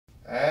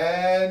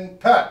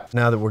Cut.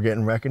 Now that we're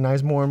getting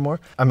recognized more and more,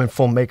 I'm in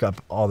full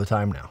makeup all the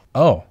time now.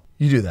 Oh.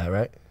 You do that,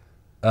 right?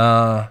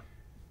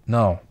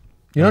 No.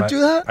 You don't do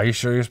that? Are you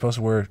sure you're supposed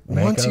to wear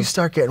makeup? Once you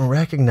start getting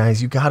recognized,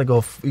 you gotta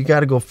go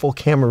full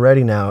camera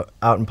ready now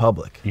out in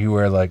public. You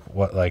wear like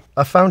what, like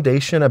a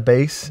foundation, a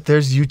base.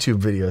 There's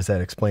YouTube videos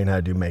that explain how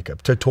to do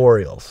makeup,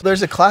 tutorials.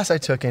 There's a class I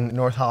took in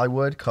North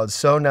Hollywood called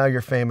 "So Now You're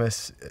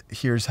Famous,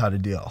 Here's How to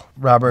Deal."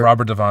 Robert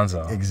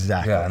DeVonzo.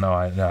 Exactly.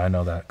 Yeah, I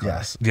know that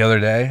class. Yeah. The other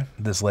day,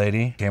 this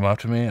lady came up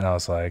to me and I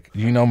was like,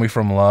 "You know me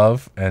from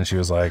Love?" And she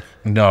was like,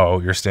 "No,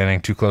 you're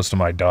standing too close to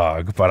my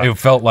dog." But it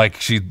felt like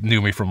she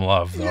knew me from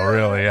Love, though.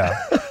 Really, yeah.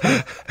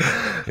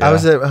 I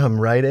was at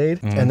Rite Aid,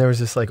 and there was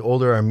this like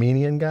older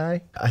Armenian guy.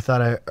 I thought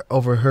I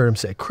overheard him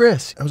say,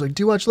 "Chris." I was like,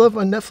 "Do you watch Love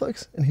on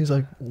Netflix?" And he was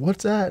like,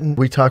 "What's that?" And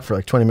we talked for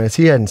like 20 minutes.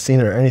 He hadn't seen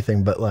it or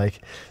anything, but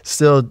like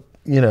still,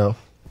 you know.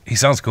 He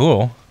sounds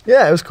cool.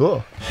 Yeah, it was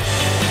cool.